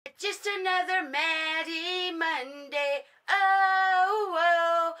Just another Maddie Monday. Oh,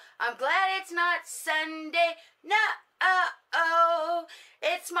 oh, I'm glad it's not Sunday. No, oh, oh,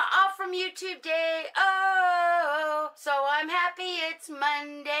 it's my off from YouTube day. Oh, so I'm happy it's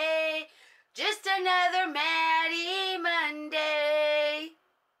Monday. Just another Maddie Monday.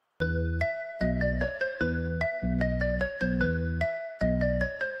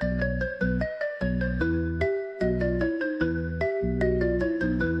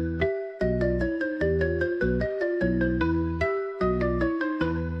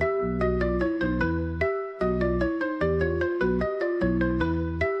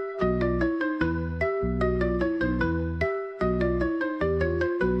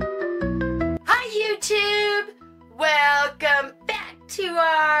 Welcome back to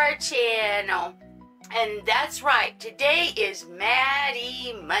our channel. And that's right, today is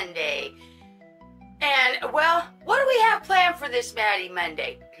Maddie Monday. And well, what do we have planned for this Maddie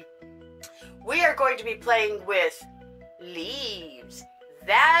Monday? We are going to be playing with leaves.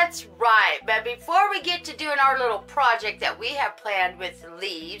 That's right. But before we get to doing our little project that we have planned with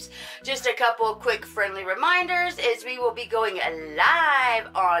leaves, just a couple of quick friendly reminders is we will be going live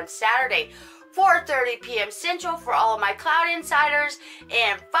on Saturday, 4:30 p.m. Central for all of my Cloud Insiders,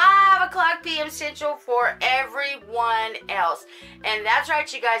 and 5 o'clock p.m. Central for everyone else. And that's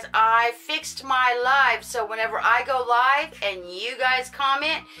right, you guys, I fixed my live, so whenever I go live and you guys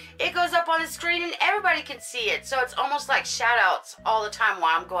comment, it goes up on the screen and everybody can see it. So it's almost like shout outs all the time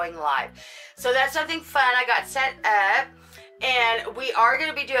while I'm going live. So that's something fun I got set up. And we are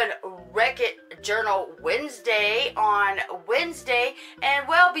going to be doing Wreck-It Journal Wednesday on Wednesday. And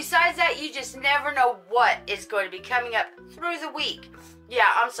well, besides that, you just never know what is going to be coming up through the week. Yeah,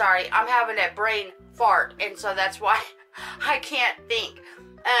 I'm sorry. I'm having a brain fart. And so that's why I can't think.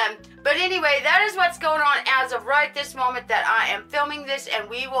 But anyway, that is what's going on as of right this moment that I am filming this. And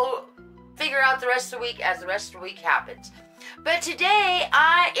we will figure out the rest of the week as the rest of the week happens. But today,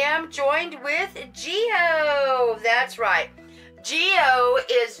 I am joined with Geo. That's right. Geo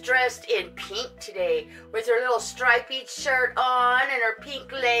is dressed in pink today with her little striped shirt on and her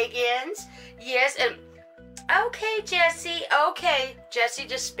pink leggings. Yes, and okay, Jessie. Okay, Jessie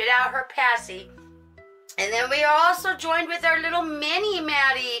just spit out her passy. And then we are also joined with our little mini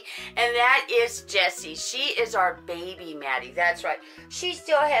Maddie, and that is Jessie. She is our baby Maddie. That's right. She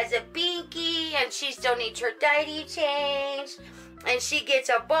still has a binky, and she still needs her diaper changed. And she gets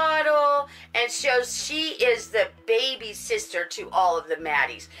a bottle and shows she is the baby sister to all of the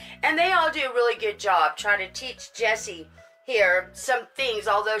Maddies. And they all do a really good job trying to teach Jessie here some things,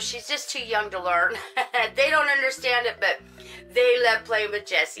 although she's just too young to learn. They don't understand it, but they love playing with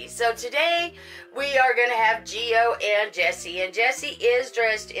Jessie. So today we are going to have Geo and Jessie. And Jessie is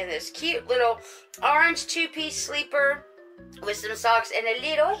dressed in this cute little orange two-piece sleeper with some socks and a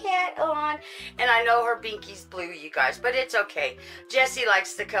little hat on. And I know her binky's blue, you guys, but it's okay. Jessie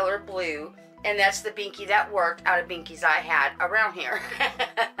likes the color blue, and that's the binky that worked out of binkies I had around here.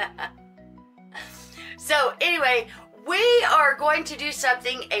 So anyway, we are going to do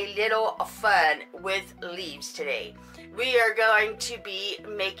something a little fun with leaves today. We are going to be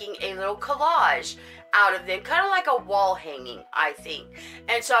making a little collage out of them, kind of like a wall hanging, I think.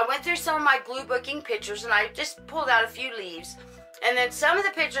 And so I went through some of my glue booking pictures and I just pulled out a few leaves. And then some of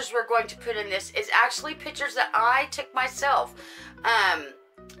the pictures we're going to put in this is actually pictures that I took myself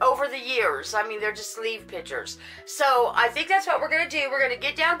over the years. I mean, they're just leaf pictures. So I think that's what we're going to do. We're going to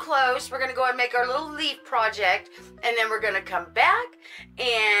get down close. We're going to go and make our little leaf project. And then we're going to come back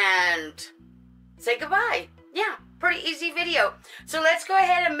and say goodbye. Yeah, pretty easy video. So let's go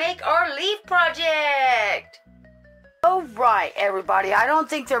ahead and make our leaf project. All right, everybody. I don't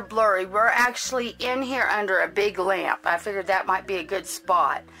think they're blurry. We're actually in here under a big lamp. I figured that might be a good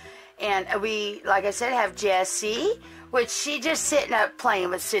spot. And we, like I said, have Jessie, which she just sitting up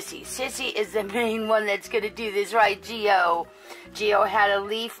playing with Sissy. Sissy is the main one that's going to do this, right, Geo? Geo had a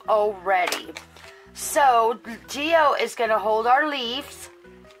leaf already. So Geo is going to hold our leaves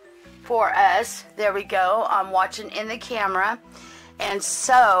for us. There we go. I'm watching in the camera. And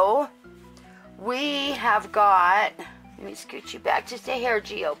so we have got, let me scoot you back just a hair,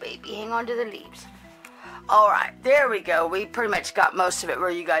 Geo baby. Hang on to the leaves. All right, there we go. We pretty much got most of it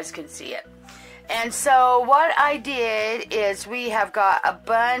where you guys can see it. And so what I did is we have got a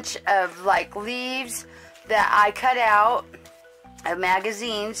bunch of like leaves that I cut out of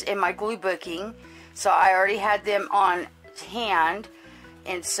magazines in my glue booking. So I already had them on hand.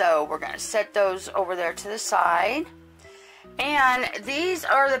 And so we're going to set those over there to the side. And these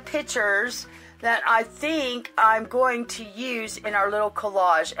are the pictures that I think I'm going to use in our little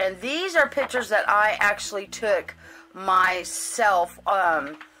collage. And these are pictures that I actually took myself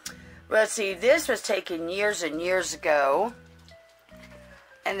Let's see, this was taken years and years ago.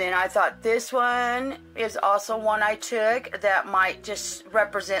 And then I thought this one is also one I took that might just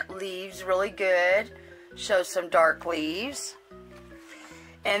represent leaves really good. Shows some dark leaves.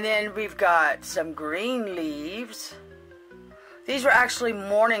 And then we've got some green leaves. These were actually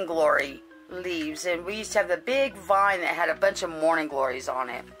morning glory leaves. And we used to have the big vine that had a bunch of morning glories on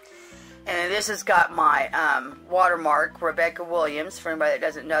it. And this has got my watermark, Rebecca Williams. For anybody that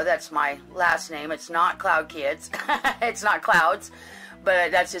doesn't know, that's my last name. It's not Cloud Kids. It's not Clouds.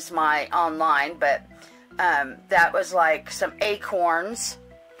 But that's just my online. But that was like some acorns.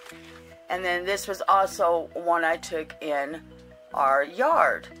 And then this was also one I took in our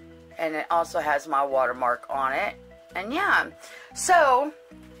yard. And it also has my watermark on it. And yeah. So,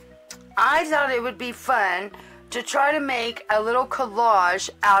 I thought it would be fun to try to make a little collage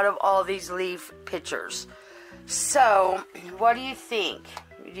out of all these leaf pictures. So, what do you think?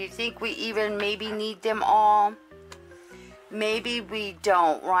 Do you think we even maybe need them all? Maybe we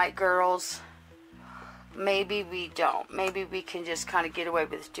don't, right, girls? Maybe we don't. Maybe we can just kind of get away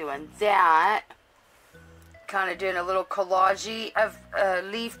with doing that. Kind of doing a little collage of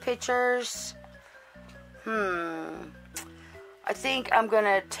leaf pictures. I think I'm going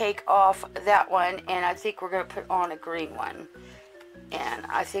to take off that one, and I think we're going to put on a green one. And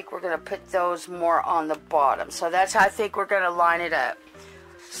I think we're going to put those more on the bottom. So that's how I think we're going to line it up.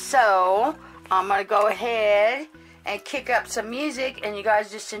 So, I'm going to go ahead and kick up some music, and you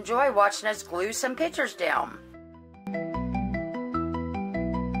guys just enjoy watching us glue some pictures down.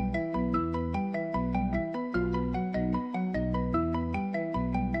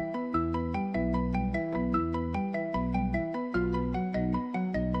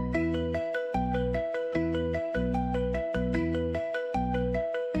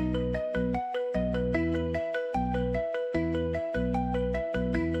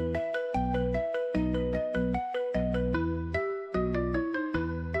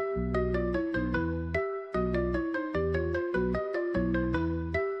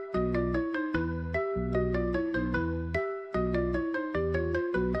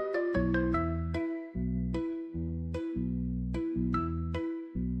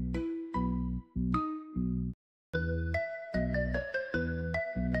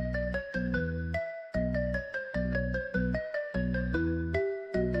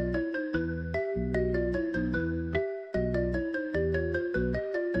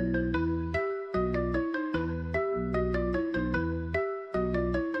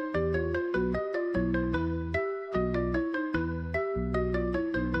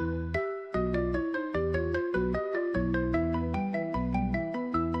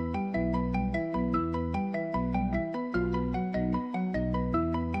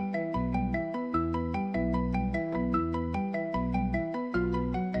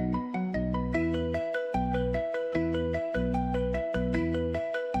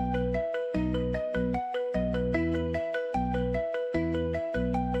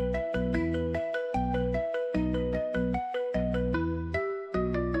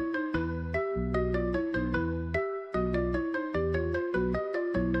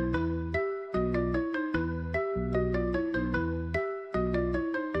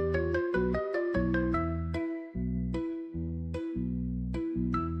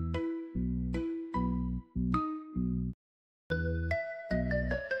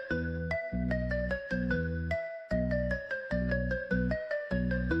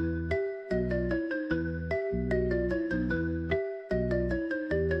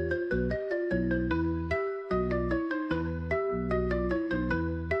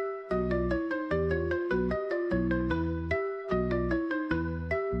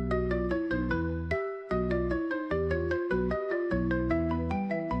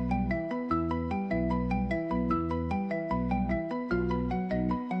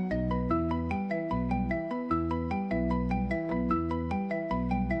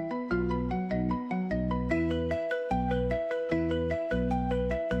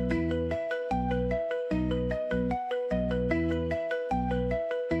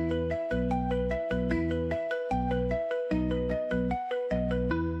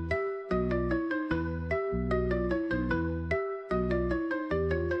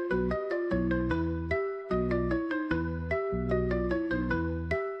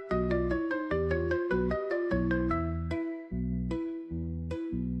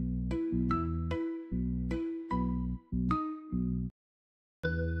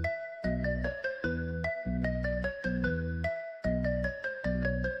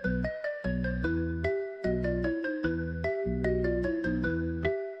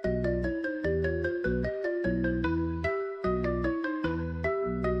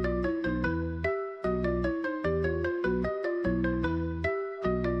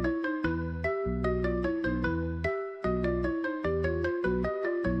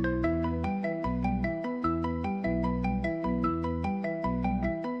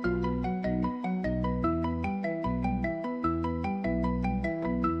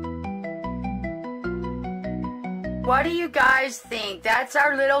 what do you guys think? That's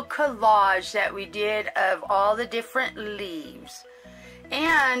our little collage that we did of all the different leaves.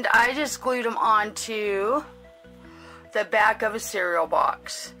 And I just glued them onto the back of a cereal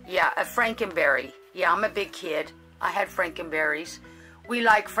box. Yeah, a Frankenberry. Yeah, I'm a big kid. I had Frankenberries. We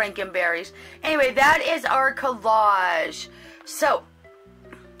like Frankenberries. Anyway, that is our collage. So,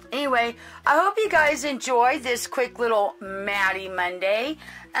 anyway, I hope you guys enjoy this quick little Maddie Monday.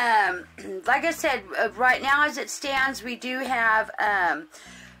 Like I said, right now as it stands, we do have,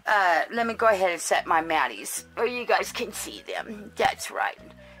 let me go ahead and set my Maddies, or you guys can see them. That's right.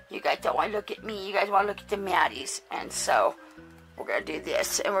 You guys don't want to look at me. You guys want to look at the Maddies. And so, we're going to do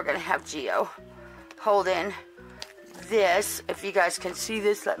this, and we're going to have Gio holding this. If you guys can see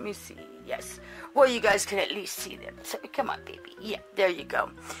this, let me see. Yes. Well, you guys can at least see them. So, come on, baby. Yeah, there you go.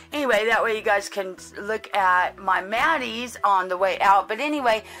 Anyway, that way you guys can look at my Maddies on the way out. But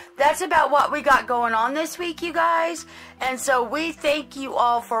anyway, that's about what we got going on this week, you guys. And so we thank you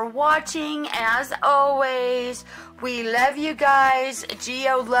all for watching, as always. We love you guys.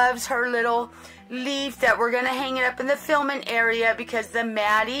 Gio loves her little leaf that we're going to hang it up in the filming area because the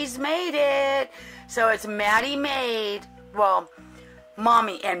Maddies made it. So it's Maddie made. Well,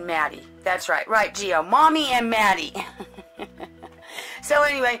 Mommy and Maddie. That's right. Right, Gio. Mommy and Maddie. So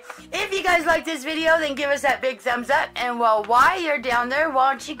anyway, if you guys like this video, then give us that big thumbs up. And well, while you're down there,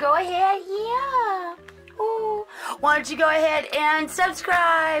 why don't you go ahead? Yeah. Ooh. Why don't you go ahead and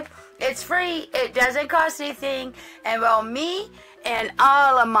subscribe? It's free. It doesn't cost anything. And well, me and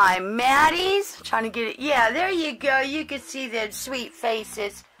all of my Maddies. Trying to get it. Yeah, there you go. You can see their sweet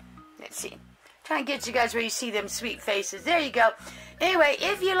faces. Let's see. Trying to get you guys where you see them sweet faces. There you go. Anyway,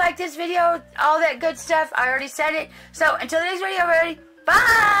 if you like this video, all that good stuff, I already said it. So, until the next video, everybody,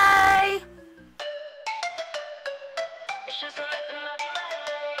 bye!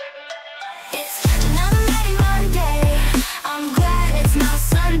 It's another Maddie Monday. I'm glad it's not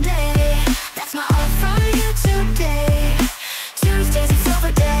Sunday. That's my all from you today. Tuesday's a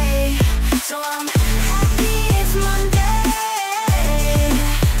silver day, so I'm happy it's Monday.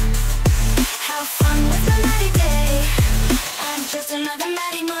 Have fun with the Maddie day. I'm just another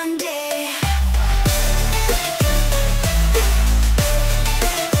Maddie Monday.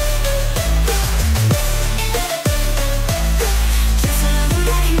 Just another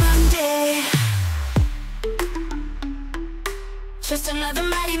Maddie Monday. Just another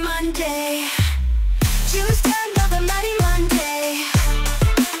Maddie Monday. Tuesday, another Maddie Monday.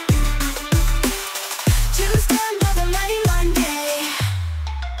 Tuesday, another Maddie Monday.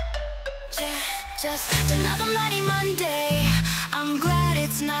 Just another Maddie Monday. I'm glad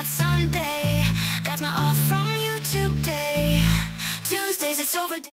it's not Sunday.